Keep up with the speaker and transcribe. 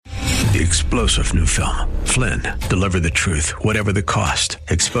The explosive new film, Flynn, deliver the truth, whatever the cost.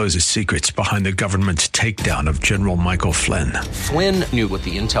 Exposes secrets behind the government's takedown of General Michael Flynn. Flynn knew what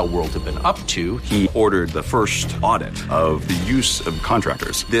the intel world had been up to. He ordered the first audit of the use of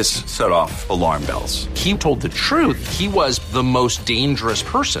contractors. This set off alarm bells. He told the truth. He was the most dangerous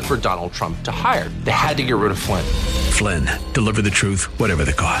person for Donald Trump to hire. They had to get rid of Flynn. Flynn, deliver the truth, whatever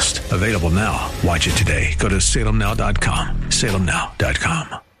the cost. Available now. Watch it today. Go to salemnow.com.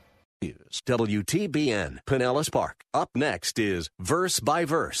 salemnow.com. WTBN, Pinellas Park. Up next is Verse by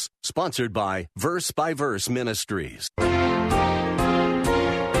Verse, sponsored by Verse Ministries.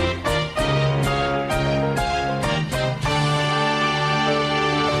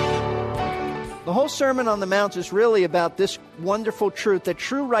 The whole Sermon on the Mount is really about this wonderful truth that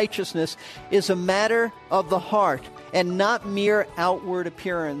true righteousness is a matter of the heart and not mere outward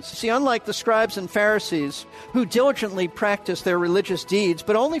appearance. See, unlike the scribes and Pharisees who diligently practiced their religious deeds,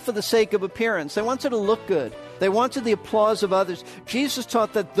 but only for the sake of appearance, they wanted to look good. They wanted the applause of others. Jesus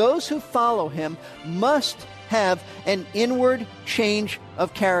taught that those who follow him must have an inward change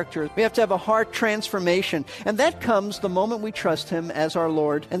of character. We have to have a heart transformation, and that comes the moment we trust him as our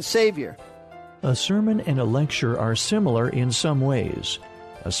Lord and Savior. A sermon and a lecture are similar in some ways.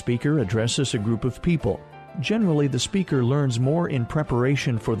 A speaker addresses a group of people. Generally, the speaker learns more in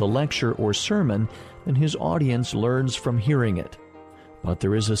preparation for the lecture or sermon than his audience learns from hearing it. But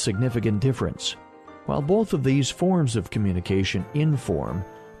there is a significant difference. While both of these forms of communication inform,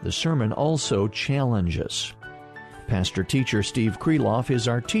 the sermon also challenges. Pastor-teacher Steve Kreloff is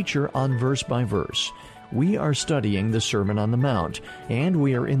our teacher on Verse by Verse. We are studying the Sermon on the Mount, and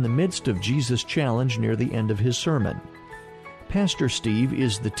we are in the midst of Jesus' challenge near the end of his sermon. Pastor Steve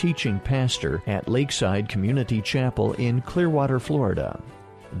is the teaching pastor at Lakeside Community Chapel in Clearwater, Florida.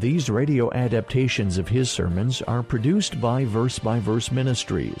 These radio adaptations of his sermons are produced by Verse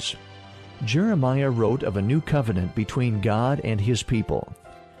Ministries. Jeremiah wrote of a new covenant between God and his people.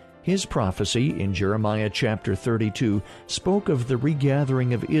 His prophecy in Jeremiah chapter 32 spoke of the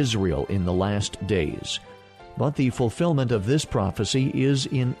regathering of Israel in the last days. But the fulfillment of this prophecy is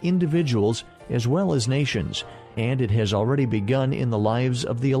in individuals as well as nations, and it has already begun in the lives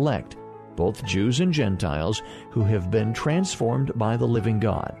of the elect, both Jews and Gentiles, who have been transformed by the living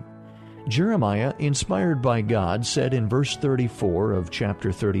God. Jeremiah, inspired by God, said in verse 34 of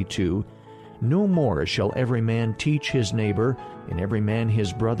chapter 32, "No more shall every man teach his neighbor, and every man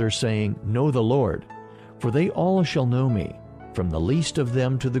his brother, saying, Know the Lord. For they all shall know me, from the least of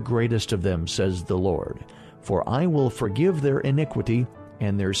them to the greatest of them, says the Lord. For I will forgive their iniquity,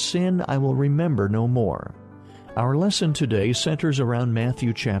 and their sin I will remember no more." Our lesson today centers around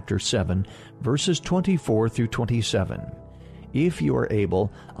Matthew chapter 7, verses 24 through 27. If you are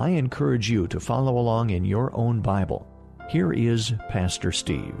able, I encourage you to follow along in your own Bible. Here is Pastor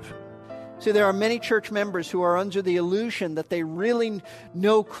Steve. See, there are many church members who are under the illusion that they really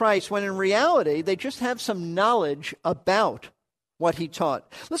know Christ, when in reality, they just have some knowledge about what he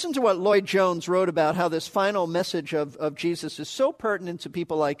taught. Listen to what Lloyd Jones wrote about how this final message of Jesus is so pertinent to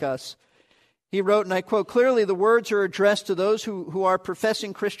people like us. He wrote, and I quote, "Clearly the words are addressed to those who are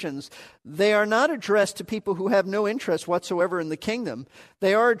professing Christians. They are not addressed to people who have no interest whatsoever in the kingdom.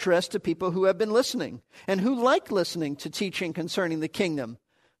 They are addressed to people who have been listening and who like listening to teaching concerning the kingdom.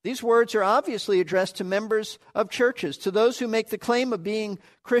 These words are obviously addressed to members of churches, to those who make the claim of being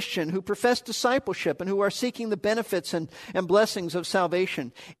Christian, who profess discipleship, and who are seeking the benefits and blessings of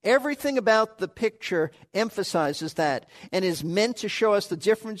salvation. Everything about the picture emphasizes that and is meant to show us the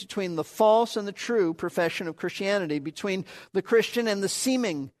difference between the false and the true profession of Christianity, between the Christian and the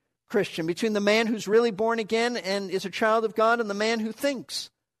seeming Christian, between the man who's really born again and is a child of God and the man who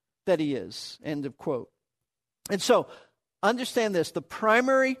thinks that he is." End of quote. And so, understand this, the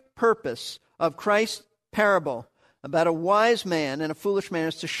primary purpose of Christ's parable about a wise man and a foolish man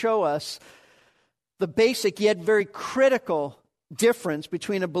is to show us the basic yet very critical difference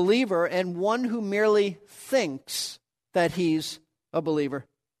between a believer and one who merely thinks that he's a believer.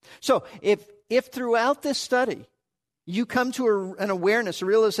 So if throughout this study you come to an awareness, a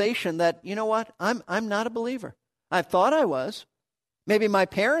realization that, you know what, I'm not a believer. I thought I was. Maybe my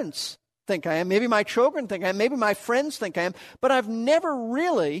parents think I am. Maybe my children think I am. Maybe my friends think I am. But I've never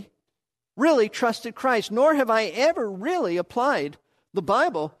really trusted Christ, nor have I ever really applied the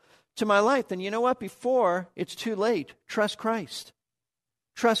Bible to my life. Then you know what? Before it's too late, trust Christ.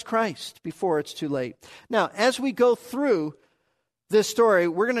 Trust Christ before it's too late. Now, as we go through this story,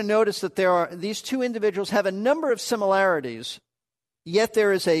 we're going to notice that these two individuals have a number of similarities, yet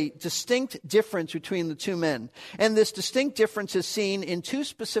there is a distinct difference between the two men. And this distinct difference is seen in two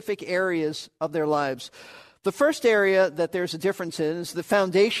specific areas of their lives. The first area that there's a difference in is the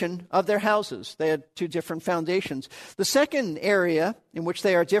foundation of their houses. They had two different foundations. The second area in which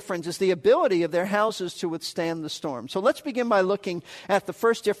they are different is the ability of their houses to withstand the storm. So let's begin by looking at the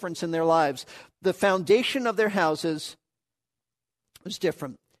first difference in their lives. The foundation of their houses is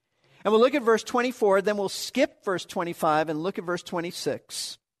different. And we'll look at verse 24, then we'll skip verse 25 and look at verse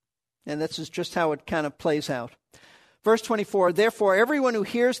 26. And this is just how it kind of plays out. Verse 24, therefore everyone who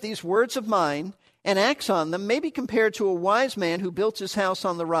hears these words of mine and acts on them may be compared to a wise man who built his house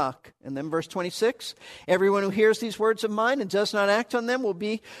on the rock. And then verse 26, everyone who hears these words of mine and does not act on them will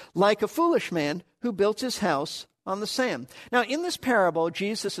be like a foolish man who built his house on the sand. Now, in this parable,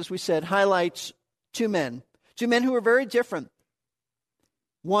 Jesus, as we said, highlights two men who are very different.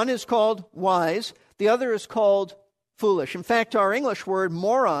 One is called wise, the other is called foolish. In fact, our English word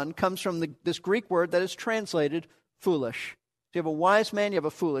moron comes from this Greek word that is translated foolish. So you have a wise man, you have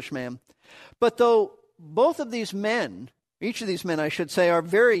a foolish man. But though both of these men, each of these men I should say, are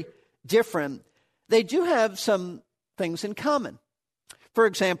very different, they do have some things in common. For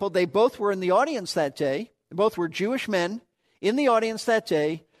example, they both were in the audience that day. They both were Jewish men in the audience that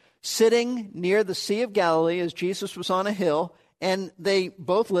day, sitting near the Sea of Galilee as Jesus was on a hill, and they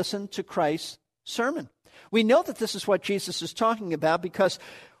both listened to Christ's sermon. We know that this is what Jesus is talking about because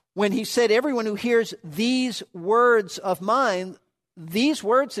when he said, everyone who hears these words of mine, these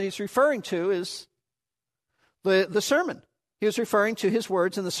words that he's referring to is the sermon. He was referring to his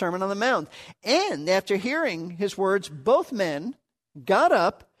words in the Sermon on the Mount. And after hearing his words, both men got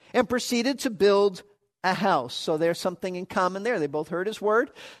up and proceeded to build a house. So there's something in common there. They both heard his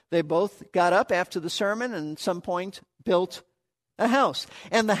word. They both got up after the sermon and at some point built a house.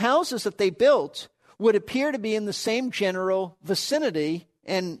 And the houses that they built would appear to be in the same general vicinity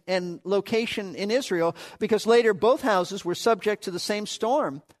and location in Israel, because later both houses were subject to the same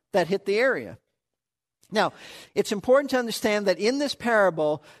storm that hit the area. Now, it's important to understand that in this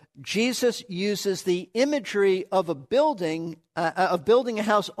parable, Jesus uses the imagery of building a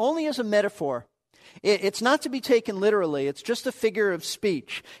house only as a metaphor. It's not to be taken literally. It's just a figure of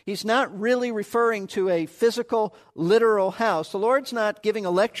speech. He's not really referring to a physical, literal house. The Lord's not giving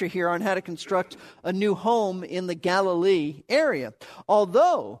a lecture here on how to construct a new home in the Galilee area.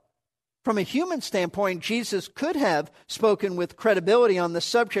 Although, from a human standpoint, Jesus could have spoken with credibility on this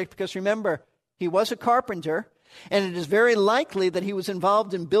subject because, remember, he was a carpenter, and it is very likely that he was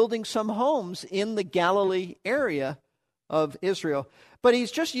involved in building some homes in the Galilee area of Israel. But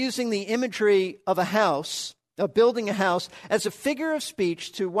he's just using the imagery of a house, of building a house, as a figure of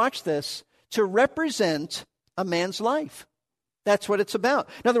speech to, watch this, to represent a man's life. That's what it's about.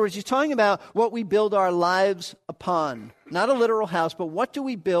 In other words, he's talking about what we build our lives upon. Not a literal house, but what do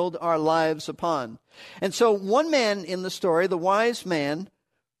we build our lives upon? And so one man in the story, the wise man,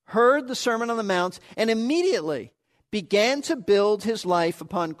 heard the Sermon on the Mount and immediately began to build his life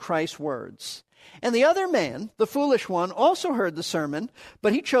upon Christ's words. And the other man, the foolish one, also heard the sermon,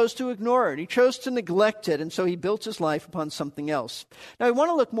 but he chose to ignore it. He chose to neglect it, and so he built his life upon something else. Now, I want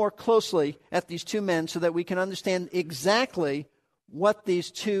to look more closely at these two men so that we can understand exactly what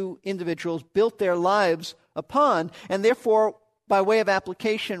these two individuals built their lives upon, and therefore, by way of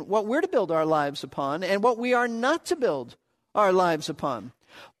application, what we're to build our lives upon and what we are not to build our lives upon.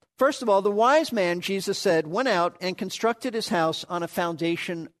 First of all, the wise man, Jesus said, went out and constructed his house on a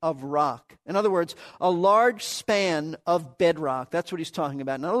foundation of rock. In other words, a large span of bedrock. That's what he's talking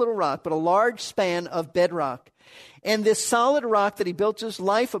about. Not a little rock, but a large span of bedrock. And this solid rock that he built his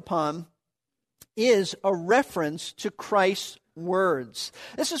life upon is a reference to Christ's words.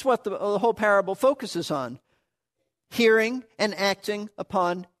 This is what the whole parable focuses on. Hearing and acting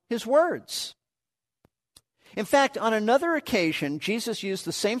upon his words. In fact, on another occasion, Jesus used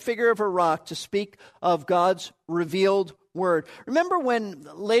the same figure of a rock to speak of God's revealed word. Remember when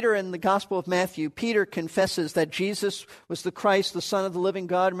later in the Gospel of Matthew, Peter confesses that Jesus was the Christ, the Son of the living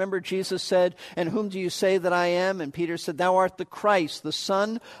God? Remember Jesus said, "And whom do you say that I am?" And Peter said, "Thou art the Christ, the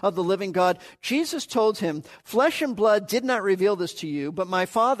Son of the living God." Jesus told him, "Flesh and blood did not reveal this to you, but my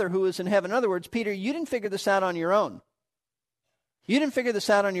Father who is in heaven." In other words, Peter, you didn't figure this out on your own. You didn't figure this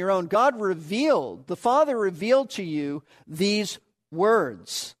out on your own. God revealed, the Father revealed to you these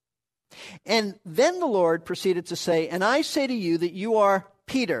words. And then the Lord proceeded to say, "And I say to you that you are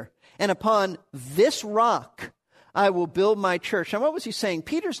Peter, and upon this rock I will build my church." Now what was he saying?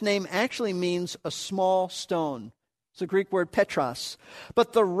 Peter's name actually means a small stone. It's the Greek word petros.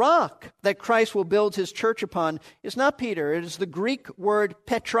 But the rock that Christ will build his church upon is not Peter. It is the Greek word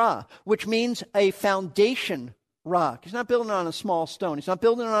petra, which means a foundation rock. He's not building it on a small stone. He's not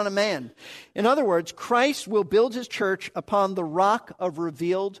building it on a man. In other words, Christ will build his church upon the rock of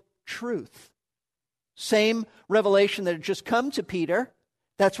revealed truth. Same revelation that had just come to Peter.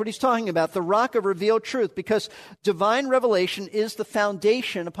 That's what he's talking about, the rock of revealed truth, because divine revelation is the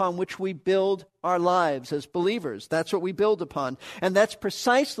foundation upon which we build our lives as believers. That's what we build upon. And that's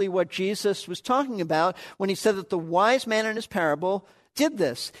precisely what Jesus was talking about when he said that the wise man in his parable did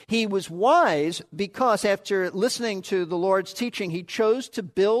this. He was wise because after listening to the Lord's teaching, he chose to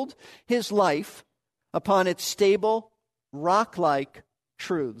build his life upon its stable, rock-like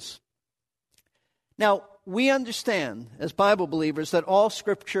truths. Now, we understand as Bible believers that all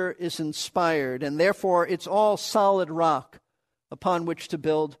Scripture is inspired, and therefore it's all solid rock upon which to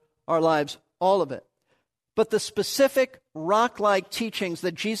build our lives, all of it. But the specific rock-like teachings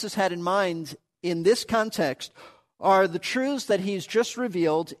that Jesus had in mind in this context are the truths that he's just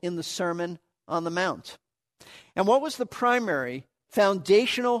revealed in the Sermon on the Mount. And what was the primary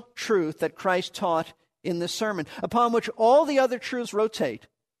foundational truth that Christ taught in this sermon, upon which all the other truths rotate?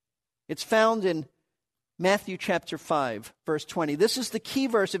 It's found in Matthew chapter 5, verse 20. This is the key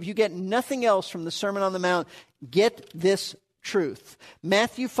verse. If you get nothing else from the Sermon on the Mount, get this truth.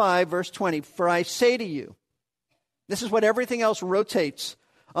 Matthew 5, verse 20. For I say to you, this is what everything else rotates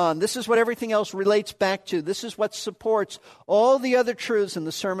on. This is what everything else relates back to. This is what supports all the other truths in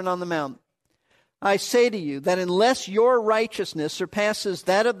the Sermon on the Mount. I say to you that unless your righteousness surpasses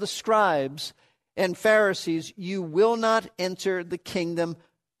that of the scribes and Pharisees, you will not enter the kingdom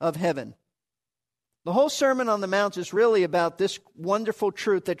of heaven. The whole Sermon on the Mount is really about this wonderful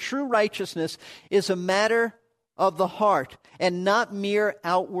truth that true righteousness is a matter of the heart and not mere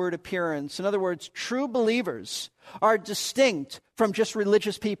outward appearance. In other words, true believers are distinct from just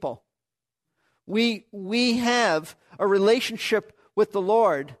religious people. We have a relationship with the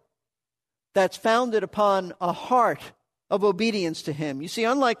Lord that's founded upon a heart of obedience to Him. You see,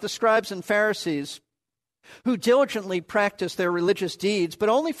 unlike the scribes and Pharisees, who diligently practiced their religious deeds, but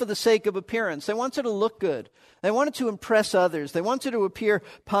only for the sake of appearance. They wanted to look good. They wanted to impress others. They wanted to appear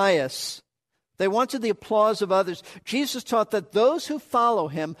pious. They wanted the applause of others. Jesus taught that those who follow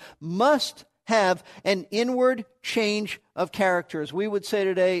Him must have an inward change of character. As we would say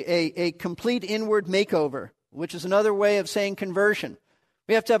today, a complete inward makeover, which is another way of saying conversion.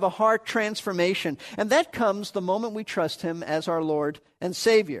 We have to have a heart transformation. And that comes the moment we trust Him as our Lord and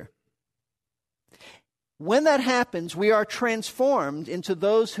Savior. When that happens, we are transformed into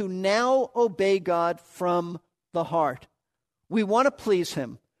those who now obey God from the heart. We want to please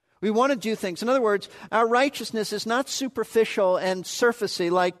Him. We want to do things. In other words, our righteousness is not superficial and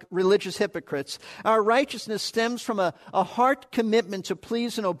surfacey like religious hypocrites. Our righteousness stems from a heart commitment to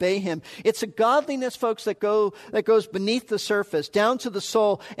please and obey Him. It's a godliness, folks, that goes beneath the surface, down to the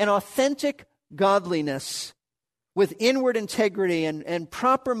soul, an authentic godliness with inward integrity and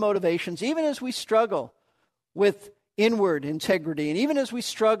proper motivations, even as we struggle with inward integrity. And even as we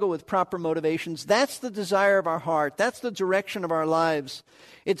struggle with proper motivations, that's the desire of our heart. That's the direction of our lives.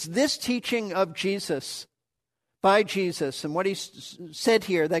 It's this teaching of Jesus, by Jesus, and what He said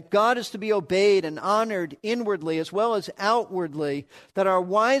here, that God is to be obeyed and honored inwardly as well as outwardly, that our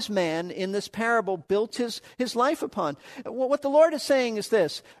wise man in this parable built his life upon. What the Lord is saying is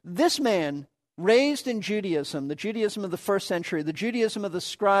this man, raised in Judaism, the Judaism of the first century, the Judaism of the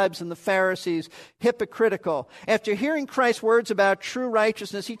scribes and the Pharisees, hypocritical. After hearing Christ's words about true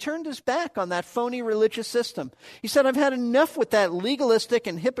righteousness, he turned his back on that phony religious system. He said, I've had enough with that legalistic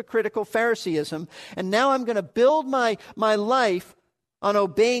and hypocritical Phariseeism, and now I'm going to build my life on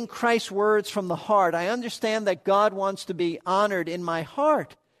obeying Christ's words from the heart. I understand that God wants to be honored in my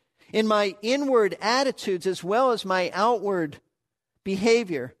heart, in my inward attitudes as well as my outward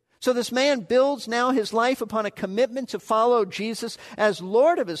behavior. So this man builds now his life upon a commitment to follow Jesus as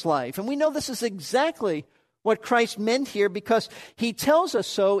Lord of his life. And we know this is exactly what Christ meant here because He tells us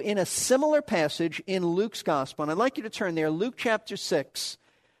so in a similar passage in Luke's Gospel. And I'd like you to turn there, Luke chapter 6,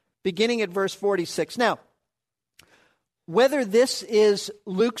 beginning at verse 46. Now, whether this is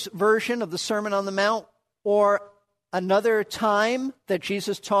Luke's version of the Sermon on the Mount or another time that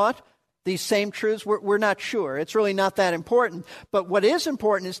Jesus taught these same truths, we're not sure. It's really not that important. But what is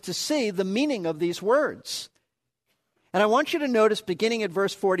important is to see the meaning of these words. And I want you to notice, beginning at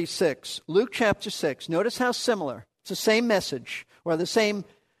verse 46, Luke chapter 6, notice how similar. It's the same message, or the same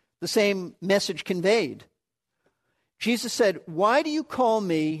message conveyed. Jesus said, why do you call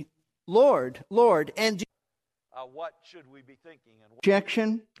me Lord, Lord, and do what should we be thinking?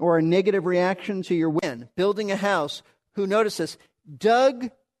 Objection or a negative reaction to your win. Building a house, who, notice this,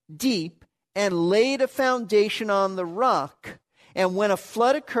 dug deep and laid a foundation on the rock. And when a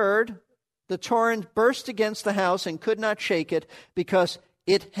flood occurred, the torrent burst against the house and could not shake it because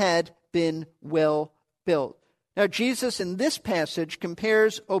it had been well built. Now, Jesus in this passage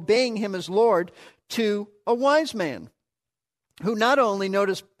compares obeying Him as Lord to a wise man who not only,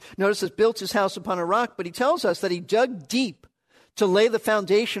 notices, built his house upon a rock, but he tells us that he dug deep to lay the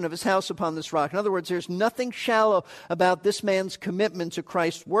foundation of his house upon this rock. In other words, there's nothing shallow about this man's commitment to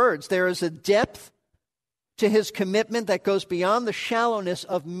Christ's words. There is a depth to his commitment that goes beyond the shallowness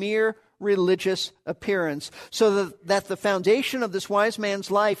of mere religious appearance, so that the foundation of this wise man's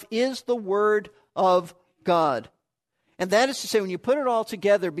life is the Word of God. And that is to say, when you put it all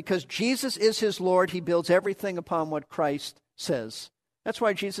together, because Jesus is his Lord, he builds everything upon what Christ says. That's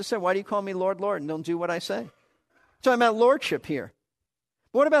why Jesus said, why do you call me Lord, Lord, and don't do what I say? Talking about lordship here.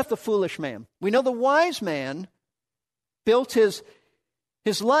 But what about the foolish man? We know the wise man built his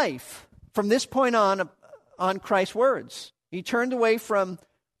life from this point on Christ's words. He turned away from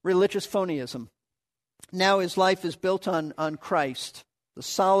religious phonyism. Now his life is built on Christ, the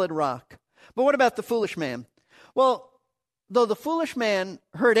solid rock. But what about the foolish man? Well, though the foolish man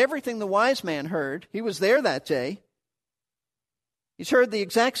heard everything the wise man heard, he was there that day. He's heard the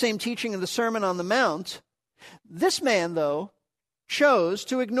exact same teaching of the Sermon on the Mount. This man, though, chose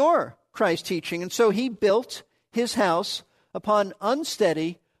to ignore Christ's teaching, and so he built his house upon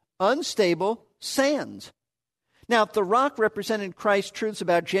unsteady, unstable sand. Now, if the rock represented Christ's truths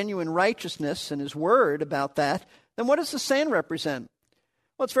about genuine righteousness and his word about that, then what does the sand represent?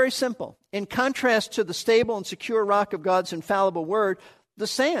 Well, it's very simple. In contrast to the stable and secure rock of God's infallible word, the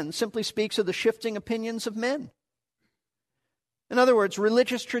sand simply speaks of the shifting opinions of men. In other words,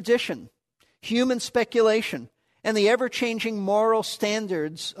 religious tradition, human speculation, and the ever-changing moral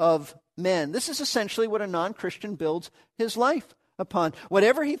standards of men. This is essentially what a non-Christian builds his life upon.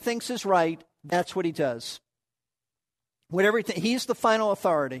 Whatever he thinks is right, that's what he does. He's the final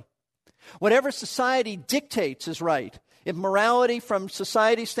authority. Whatever society dictates is right. If morality from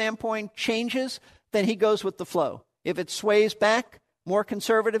society's standpoint changes, then he goes with the flow. If it sways back, more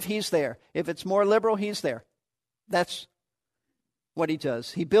conservative, he's there. If it's more liberal, he's there. That's what he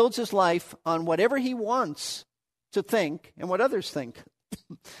does. He builds his life on whatever he wants to think and what others think.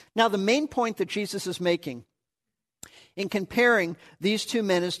 Now, the main point that Jesus is making in comparing these two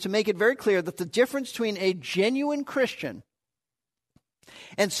men is to make it very clear that the difference between a genuine Christian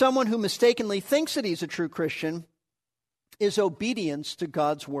and someone who mistakenly thinks that he's a true Christian is obedience to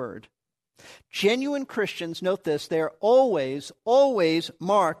God's word. Genuine Christians, note this, they're always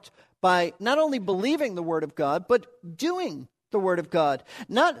marked by not only believing the word of God, but doing the word of God.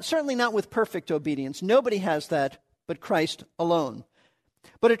 Certainly not with perfect obedience. Nobody has that but Christ alone.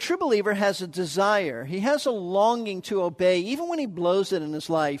 But a true believer has a desire. He has a longing to obey, even when he blows it in his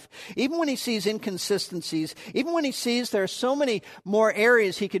life, even when he sees inconsistencies, even when he sees there are so many more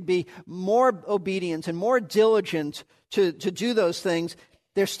areas he could be more obedient and more diligent to do those things.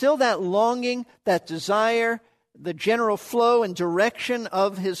 There's still that longing, that desire, the general flow and direction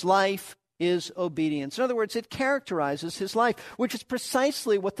of his life is obedience. In other words, it characterizes his life, which is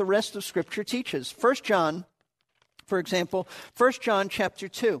precisely what the rest of Scripture teaches. 1 John, for example, 1 John chapter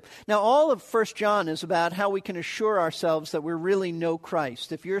 2. Now, all of 1 John is about how we can assure ourselves that we really know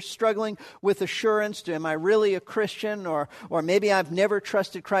Christ. If you're struggling with assurance, am I really a Christian, or maybe I've never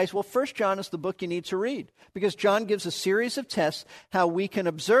trusted Christ, well, 1 John is the book you need to read, because John gives a series of tests how we can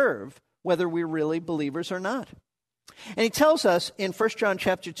observe whether we're really believers or not. And he tells us in 1 John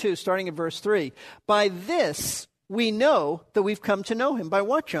chapter 2, starting at verse 3, by this we know that we've come to know him. By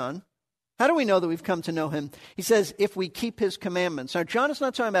what, John? How do we know that we've come to know him? He says, if we keep his commandments. Now, John is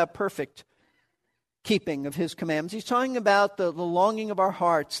not talking about perfect keeping of his commandments. He's talking about the longing of our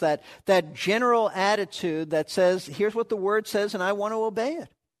hearts, that general attitude that says, here's what the word says, and I want to obey it.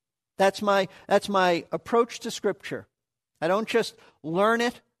 That's my approach to Scripture. I don't just learn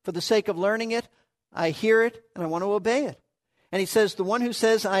it for the sake of learning it. I hear it, and I want to obey it. And he says, the one who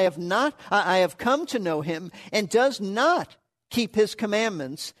says, I have come to know him, and does not keep his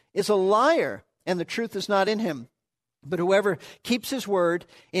commandments, is a liar, and the truth is not in him. But whoever keeps his word,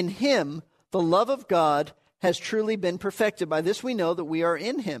 in him the love of God has truly been perfected. By this we know that we are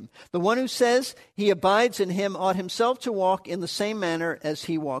in him. The one who says he abides in him ought himself to walk in the same manner as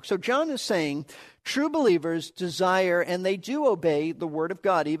he walks. So John is saying, true believers desire and they do obey the word of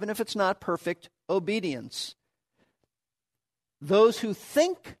God, even if it's not perfect obedience. Those who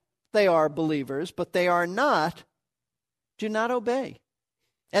think they are believers, but they are not, do not obey.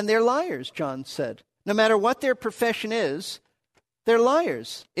 And they're liars, John said. No matter what their profession is, they're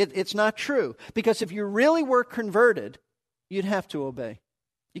liars. It's not true. Because if you really were converted, you'd have to obey.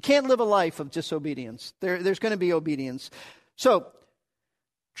 You can't live a life of disobedience. There's going to be obedience. So,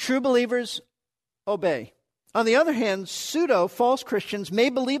 true believers obey. On the other hand, false Christians may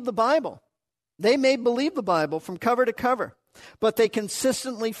believe the Bible. They may believe the Bible from cover to cover. but they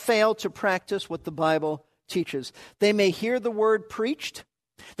consistently fail to practice what the Bible teaches. They may hear the word preached.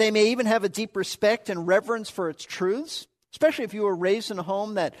 They may even have a deep respect and reverence for its truths, especially if you were raised in a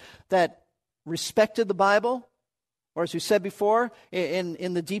home that respected the Bible, or as we said before,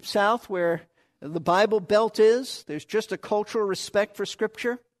 in the Deep South where the Bible Belt is, there's just a cultural respect for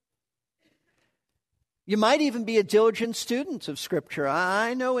Scripture. You might even be a diligent student of Scripture.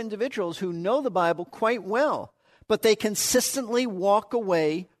 I know individuals who know the Bible quite well, but they consistently walk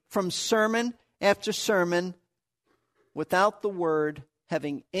away from sermon after sermon without the Word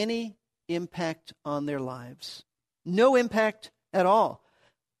having any impact on their lives. No impact at all.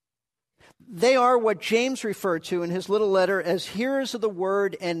 They are what James referred to in his little letter as hearers of the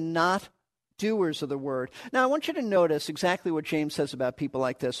Word and not doers of the word. Now, I want you to notice exactly what James says about people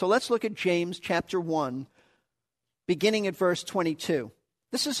like this. So let's look at James chapter 1, beginning at verse 22.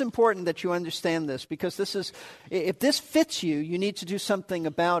 This is important that you understand this, because if this fits you, you need to do something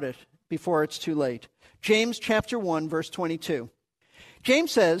about it before it's too late. James chapter 1, verse 22.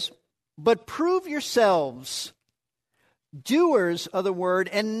 James says, "But prove yourselves doers of the word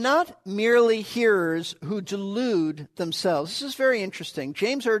and not merely hearers who delude themselves." This is very interesting.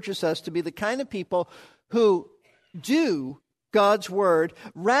 James urges us to be the kind of people who do God's word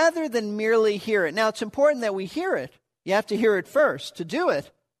rather than merely hear it. Now, it's important that we hear it. You have to hear it first to do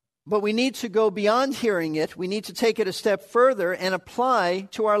it. But we need to go beyond hearing it. We need to take it a step further and apply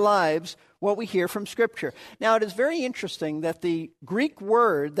to our lives what we hear from Scripture. Now, it is very interesting that the Greek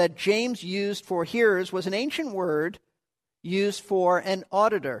word that James used for hearers was an ancient word used for an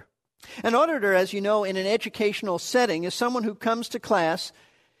auditor. An auditor, as you know, in an educational setting is someone who comes to class,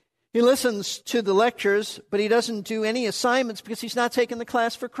 he listens to the lectures, but he doesn't do any assignments because he's not taking the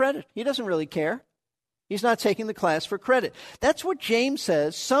class for credit. He doesn't really care. He's not taking the class for credit. That's what James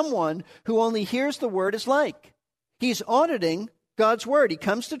says someone who only hears the word is like. He's auditing God's word. He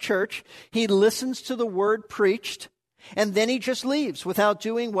comes to church, he listens to the word preached, and then he just leaves without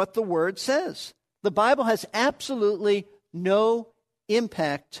doing what the word says. The Bible has absolutely no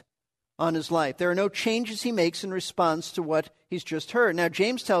impact on his life. There are no changes he makes in response to what he's just heard. Now,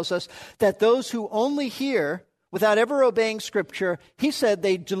 James tells us that those who only hear without ever obeying Scripture, he said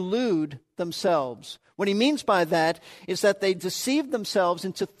they delude themselves. What he means by that is that they deceive themselves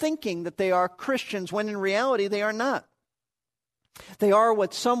into thinking that they are Christians when in reality they are not. They are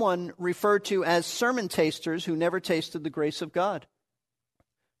what someone referred to as sermon tasters who never tasted the grace of God.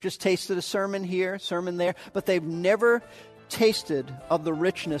 Just tasted a sermon here, sermon there, but they've never tasted of the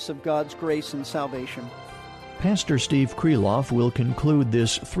richness of God's grace and salvation. Pastor Steve Kreloff will conclude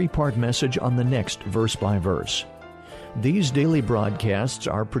this three-part message on the next Verse by Verse. These daily broadcasts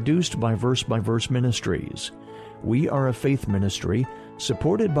are produced by Verse Ministries. We are a faith ministry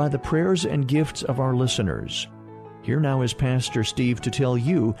supported by the prayers and gifts of our listeners. Here now is Pastor Steve to tell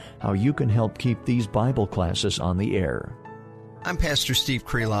you how you can help keep these Bible classes on the air. I'm Pastor Steve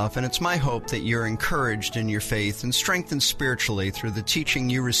Kreloff, and it's my hope that you're encouraged in your faith and strengthened spiritually through the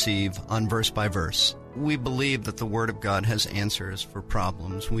teaching you receive on Verse by Verse. We believe that the Word of God has answers for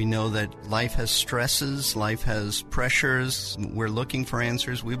problems. We know that life has stresses, life has pressures. We're looking for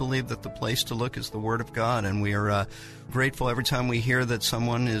answers. We believe that the place to look is the Word of God, and we are grateful every time we hear that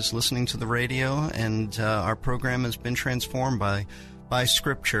someone is listening to the radio and our program has been transformed by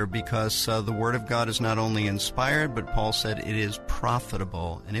Scripture, because the Word of God is not only inspired, but Paul said it is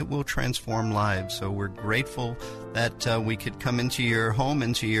profitable, and it will transform lives. So we're grateful that we could come into your home,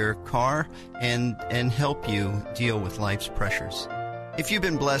 into your car, and help you deal with life's pressures. If you've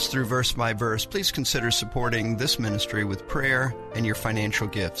been blessed through Verse by Verse, please consider supporting this ministry with prayer and your financial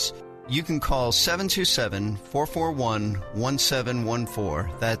gifts. You can call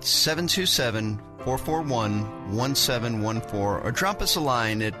 727-441-1714. That's 727-441-1714, or drop us a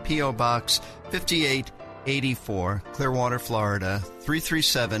line at P.O. Box 5884, Clearwater, Florida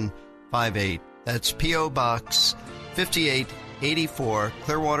 33758. That's P.O. Box 5884,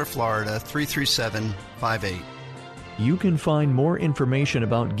 Clearwater, Florida 33758. You can find more information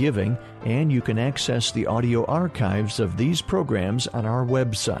about giving, and you can access the audio archives of these programs on our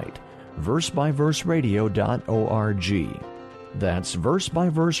website, versebyverseradio.org. That's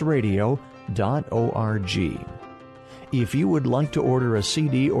versebyverseradio.org. If you would like to order a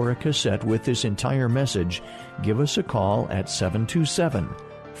CD or a cassette with this entire message, give us a call at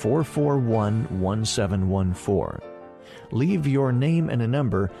 727-441-1714. Leave your name and a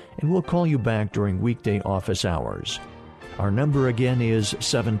number, and we'll call you back during weekday office hours. Our number again is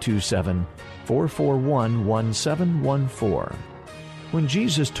 727-441-1714. When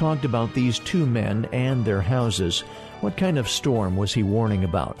Jesus talked about these two men and their houses, what kind of storm was he warning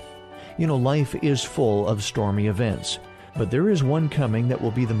about? You know, life is full of stormy events. But there is one coming that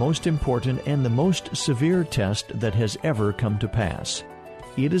will be the most important and the most severe test that has ever come to pass.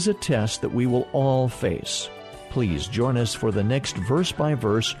 It is a test that we will all face. Please join us for the next verse by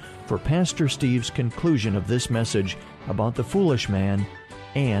verse for Pastor Steve's conclusion of this message about the foolish man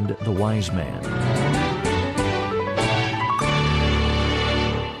and the wise man.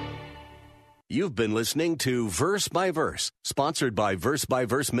 You've been listening to Verse by Verse, sponsored by Verse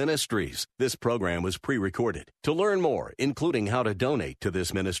Ministries. This program was pre-recorded. To learn more, including how to donate to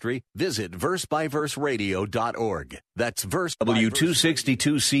this ministry, visit versebyverseradio.org. That's Verse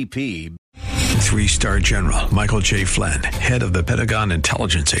W262CP. 3-star General Michael J. Flynn, head of the Pentagon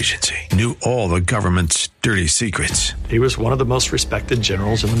Intelligence Agency, knew all the government's dirty secrets. He was one of the most respected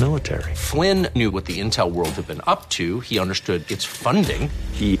generals in the military. Flynn knew what the intel world had been up to. He understood its funding.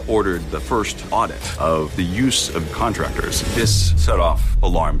 He ordered the first audit of the use of contractors. This set off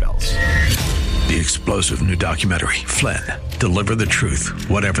alarm bells. The explosive new documentary, Flynn, Deliver the Truth,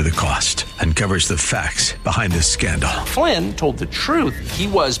 Whatever the Cost, uncovers the facts behind this scandal. Flynn told the truth. He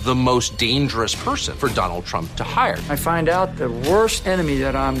was the most dangerous person for Donald Trump to hire. I find out the worst enemy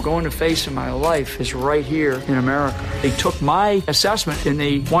that I'm going to face in my life is right here in America. They took my assessment and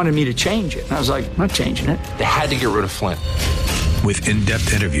they wanted me to change it. And I was like, I'm not changing it. They had to get rid of Flynn. With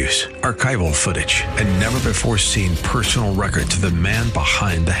in-depth interviews, archival footage, and never-before-seen personal records of the man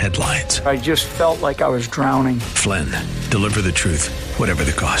behind the headlines. I just felt like I was drowning. Flynn, Deliver the Truth, Whatever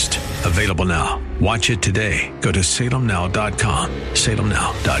the Cost. Available now. Watch it today. Go to salemnow.com.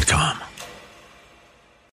 salemnow.com.